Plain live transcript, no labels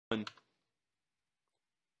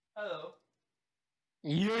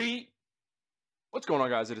Yeet. What's going on,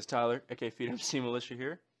 guys? It is Tyler, aka Feed MC Militia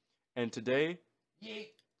here, and today Yeet.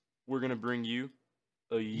 we're gonna bring you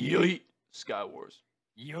a Yeet Sky Wars.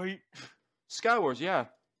 Yeet. Sky Wars, yeah.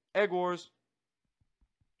 Egg Wars.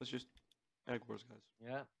 Let's just Egg Wars, guys.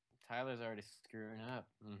 Yeah, Tyler's already screwing up.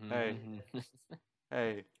 Hey.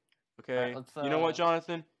 Hey, okay. Alright, let's, You know what,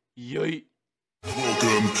 Jonathan? Yeet.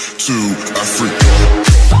 Welcome to Africa.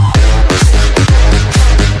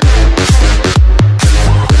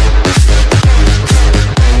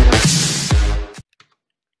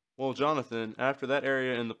 Well, Jonathan, after that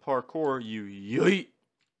area in the parkour, you yeet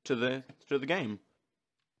to the game.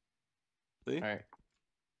 See? All right.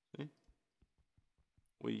 See?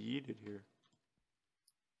 We yeeted here.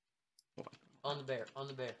 What? On the bear.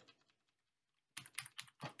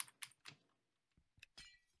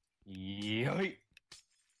 Yeet.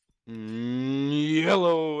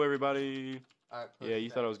 Hello, everybody. Alright, Yeah,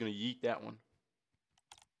 you thought I was gonna yeet that one.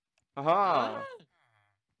 Haha.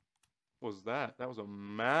 What was that? That was a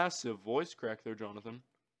massive voice crack there, Jonathan.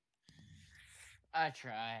 I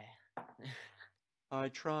try. I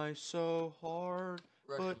try so hard,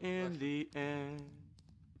 but in the end,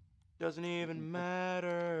 doesn't even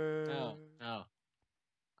matter. No.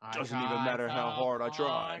 Doesn't even matter how hard I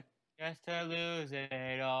try. Just to lose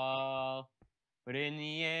it all. But in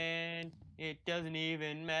the end, it doesn't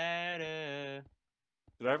even matter.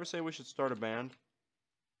 Did I ever say we should start a band?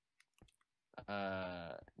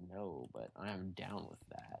 No, but I'm down with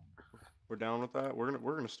that. We're down with that. We're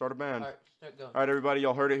gonna start a band. Alright, start going. All right, everybody,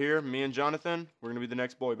 y'all heard it here. Me and Jonathan, we're gonna be the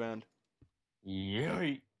next boy band.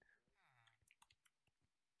 Yeet.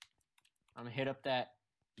 I'm gonna hit up that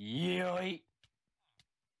yeet.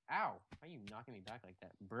 Ow! Why are you knocking me back like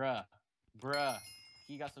that? Bruh.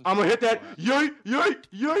 He got some. I'm gonna hit that yeet.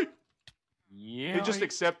 Yeet. He just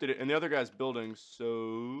accepted it, and the other guy's building.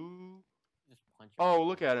 So. Just punch him. Oh,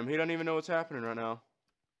 look at him. He doesn't even know what's happening right now.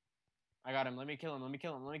 I got him. Let me kill him. Those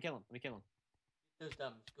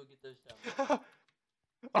diamonds. Go get those diamonds.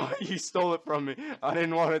 Oh, he stole it from me. I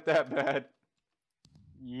didn't want it that bad.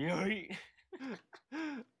 Yeet.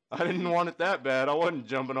 I didn't want it that bad. I wasn't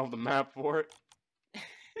jumping off the map for it.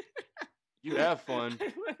 You have fun.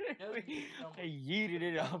 I yeeted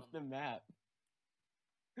it off the map.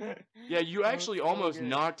 Yeah, you That was actually so almost good.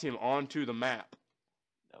 knocked him onto the map.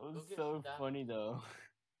 That was Go get so some funny though.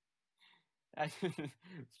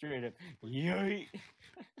 Straight up. Yeet.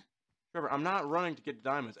 Trevor, I'm not running to get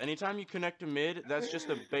diamonds. Anytime you connect to mid, that's just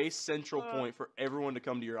a base central point for everyone to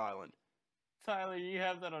come to your island. Tyler, you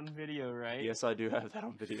have that on video, right? Yes, I do have that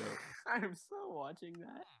on video. I'm so watching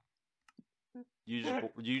that.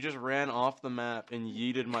 You just ran off the map and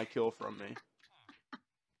yeeted my kill from me.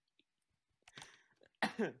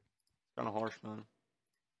 Kind of harsh, man.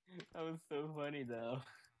 That was so funny though.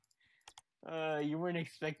 You weren't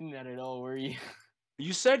expecting that at all, were you?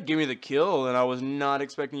 You said give me the kill, and I was not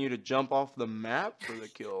expecting you to jump off the map for the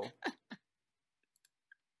kill.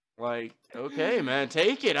 Like, okay, man,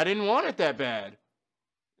 take it. I didn't want it that bad.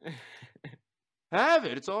 Have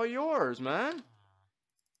it. It's all yours, man.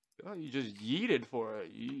 Oh, you just yeeted for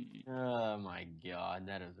it. Oh my god,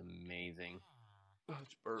 that is amazing. Oh,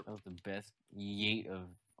 it's burp. That was the best yeet of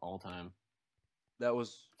all time. That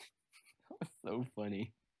was... That was so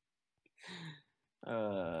funny.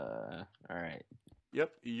 Alright.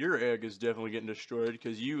 Yep, your egg is definitely getting destroyed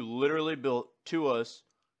because you literally built to us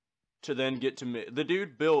to then get to me. The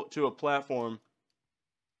dude built to a platform.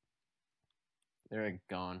 Their egg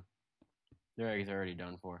gone. Their egg's already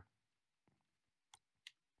done for.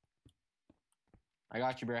 I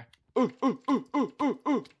got you, bruh.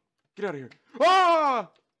 Ooh. Get out of here. Ah!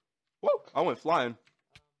 Whoa, I went flying.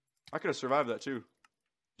 I could have survived that too.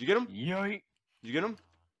 Did you get him? Yeet. Did you get him?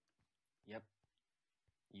 Yep.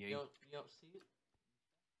 You Yeet. don't see it?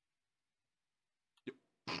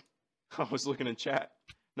 I was looking in chat.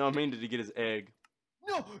 No, I mean, did he get his egg?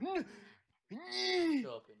 No! Show up in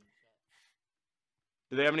chat.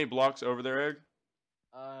 Do they have any blocks over their egg?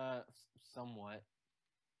 Somewhat.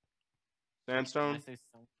 Sandstone? When I say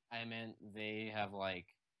some, I meant they have like,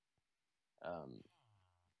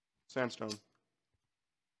 Sandstone.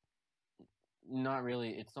 not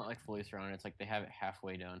really. It's not like fully surrounded. It's like they have it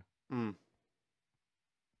halfway done. Hmm.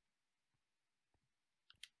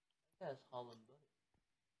 That guy's Holland, buddy.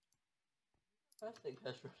 I think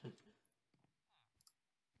that's running.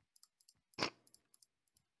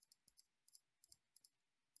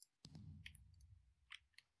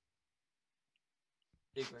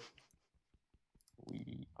 Dig right.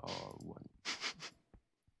 We are one.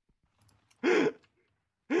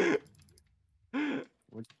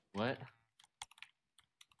 What?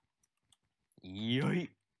 Yeet.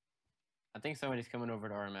 I think somebody's coming over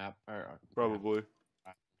to our map. Or Probably.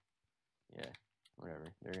 Yeah,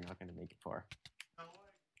 whatever. They're not gonna make it far.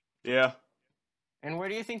 Yeah. And where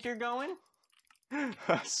do you think you're going?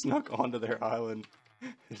 I snuck onto their island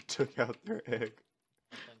and took out their egg.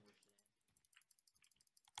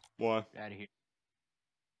 Why? Get out of here.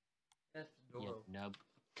 That's the door. You open. nub.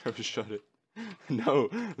 Go shut it. No,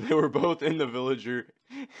 they were both in the villager.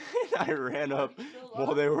 And I ran up Are you still while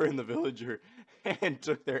alive? they were in the villager and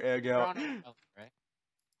took their egg You're out. on our island, right?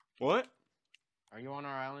 What? Are you on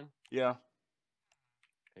our island? Yeah.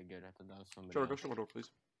 Okay, good. I thought that was somebody Trevor, go else. shut my door, please.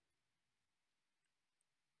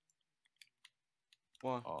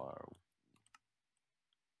 Why? Or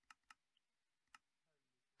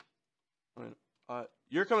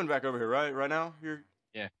You're coming back over here, right? Right now? You're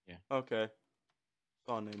yeah, yeah. okay.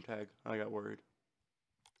 Saw a name tag. I got worried.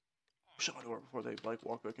 Shut my door before they like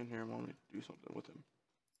walk back in here and want me to do something with him.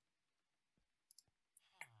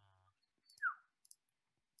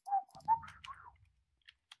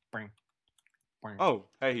 Bring. Bring. Oh,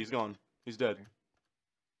 hey, he's gone. He's dead.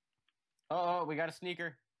 Oh, we got a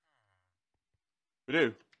sneaker. We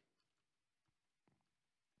do.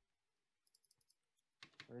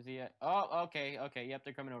 Where's he at? Oh, okay, okay. Yep,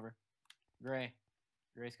 they're coming over. Gray.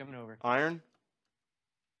 Gray's coming over. Iron?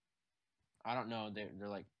 I don't know. They're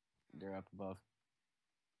like they're up above.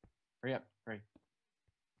 Hurry up, hurry.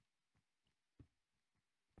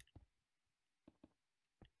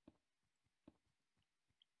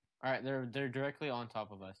 All right, they're directly on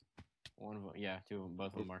top of us. One of them, yeah, two of them,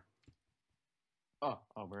 both of them are. Oh,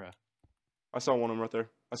 bruh. I saw one of them right there.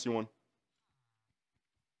 I see one.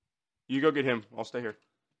 You go get him. I'll stay here.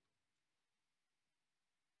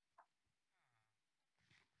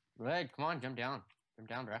 Go ahead, come on, jump down. Jump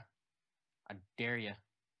down, bruh. I dare you.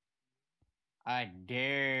 I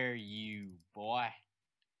dare you, boy.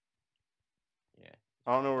 Yeah,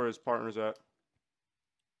 I don't know where his partner's at.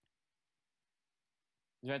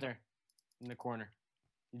 he's right there, in the corner.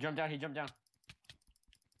 He jumped down. He jumped down.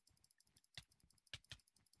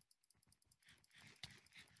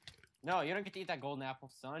 No, you don't get to eat that golden apple,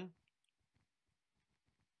 son.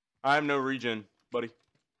 I have no regen, buddy.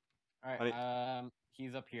 All I right,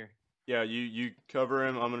 he's up here. Yeah, you cover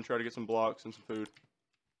him. I'm gonna try to get some blocks and some food.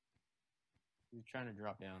 He's trying to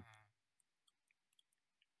drop down.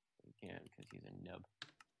 He can't because he's a nub.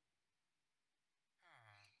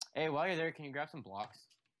 Hey, while you're there, can you grab some blocks?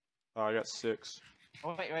 I got 6.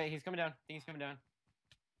 Oh wait, he's coming down. I think he's coming down.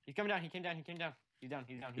 He's coming down. He came down. He came down. He's down.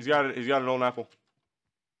 He's down. He's got it. He's got an old apple.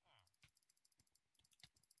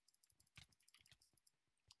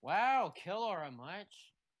 Wow, kill Aura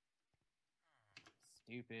much.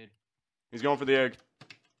 Stupid. He's going for the egg.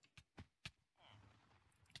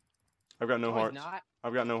 I've got no Oh, he's hearts. not.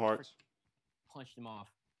 I've got no hearts. Punched him off.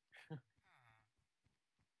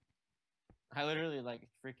 I literally like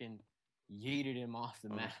freaking yeeted him off the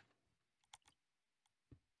Oh. map.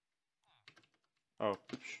 Oh.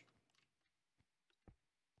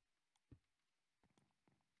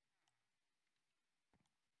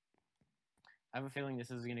 I have a feeling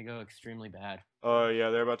this is gonna go extremely bad. Yeah,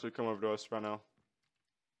 they're about to come over to us right now.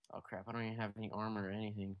 Oh crap! I don't even have any armor or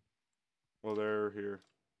anything. Well, they're here.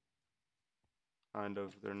 Kind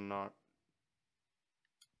of. They're not.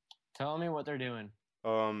 Tell me what they're doing.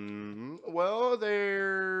 Well,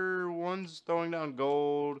 one's throwing down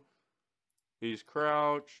gold. He's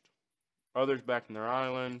crouched. Others back in their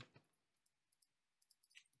island.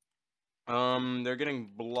 They're getting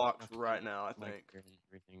blocked right now, I think.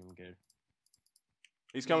 Everything I'm good.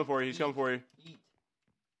 He's coming for you. He's coming for you. Eat.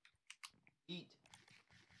 Eat.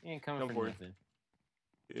 He ain't coming Come for for you. nothing.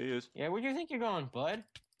 He is. Yeah, where do you think you're going, bud?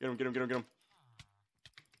 Get him, get him, get him, get him.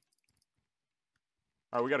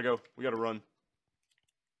 Alright, we gotta go. We gotta run.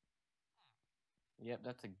 Yep,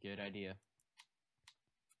 that's a good idea.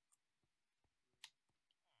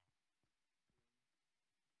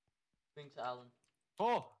 Sphinx Island.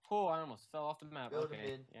 Oh, I almost fell off the map. Build 'em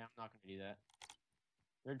Okay, in. yeah, I'm not gonna do that.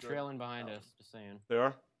 They're Build trailing 'em behind out. us. Just saying. They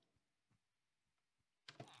are?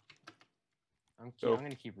 I'm Go.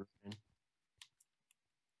 gonna keep running.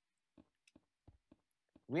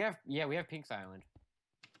 We have Pink's Island.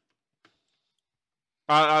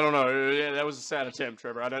 I don't know. Yeah, that was a sad attempt,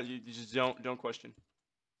 Trevor. You just don't question.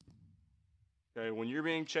 Okay, when you're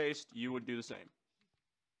being chased, you would do the same.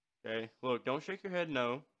 Okay, look, don't shake your head.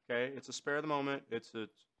 No. Okay, it's a spare of the moment. It's a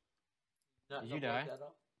Not Did you don't break die? that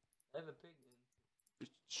off. I have a pig then.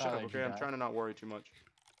 just shut up. Tyler, did you Okay, I'm die? trying to not worry too much.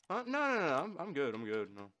 No. I'm good. I'm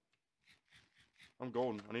good. No, I'm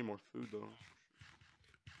golden. I need more food though.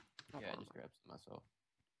 Not Yeah, I armor. just grabbed some myself.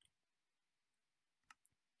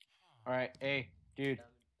 All right, hey, dude,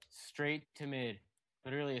 straight to mid.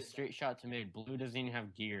 Literally a straight shot to mid. Blue doesn't even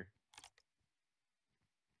have gear.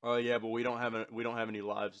 Oh yeah, but we don't have any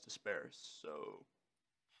lives to spare. So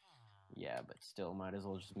Yeah, but still, might as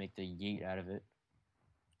well just make the yeet out of it.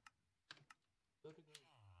 Go to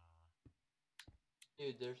green.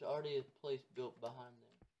 Dude, there's already a place built behind there.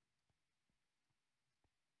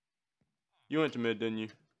 you went to mid, didn't you?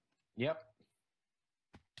 Yep.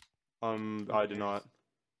 I did not.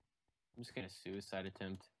 I'm just gonna suicide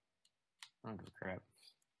attempt. I don't give a crap.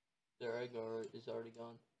 Their egg is already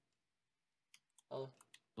gone. Oh,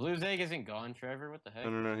 Blue's egg isn't gone, Trevor. What the heck?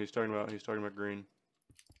 No. He's talking about green.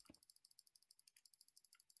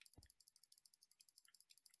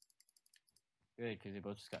 Good, because they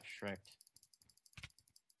both just got shreked.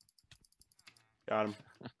 Got him.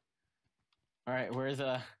 All right, where's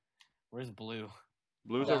blue?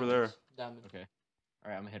 Blue's over there. Diamond. Okay. All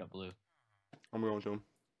right, I'm gonna hit up blue. I'm going to him.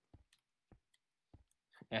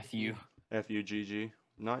 F you. FUGG.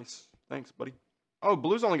 Nice. Thanks, buddy. Oh,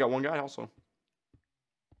 blue's only got one guy also.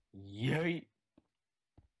 Yeet.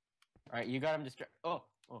 All right, you got him distracted. Oh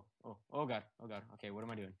god. Okay, what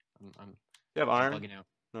am I doing? I'm You have iron? bugging out.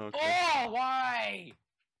 No, okay. Oh, why?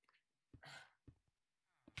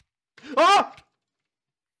 Ah!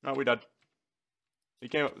 No, we died.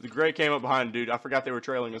 The gray came up behind, dude. I forgot they were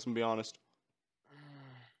trailing us, I'm gonna be honest.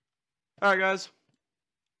 Alright, guys.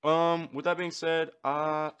 With that being said,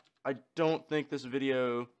 I don't think this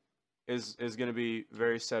video is gonna be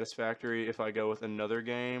very satisfactory if I go with another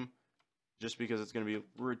game. Just because it's gonna be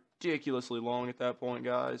ridiculously long at that point,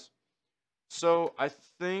 guys. So I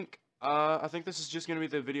think this is just gonna be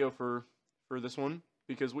the video for this one.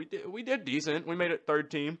 Because we did decent. We made it third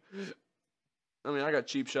team. I mean, I got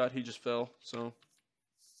cheap shot. He just fell. So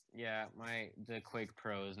Yeah, the Quake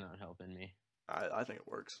Pro is not helping me. I think it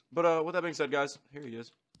works. But with that being said, guys, here he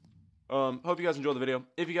is. Hope you guys enjoyed the video.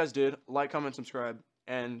 If you guys did, like, comment, subscribe,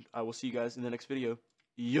 and I will see you guys in the next video.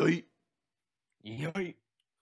 Yeet. Yeet.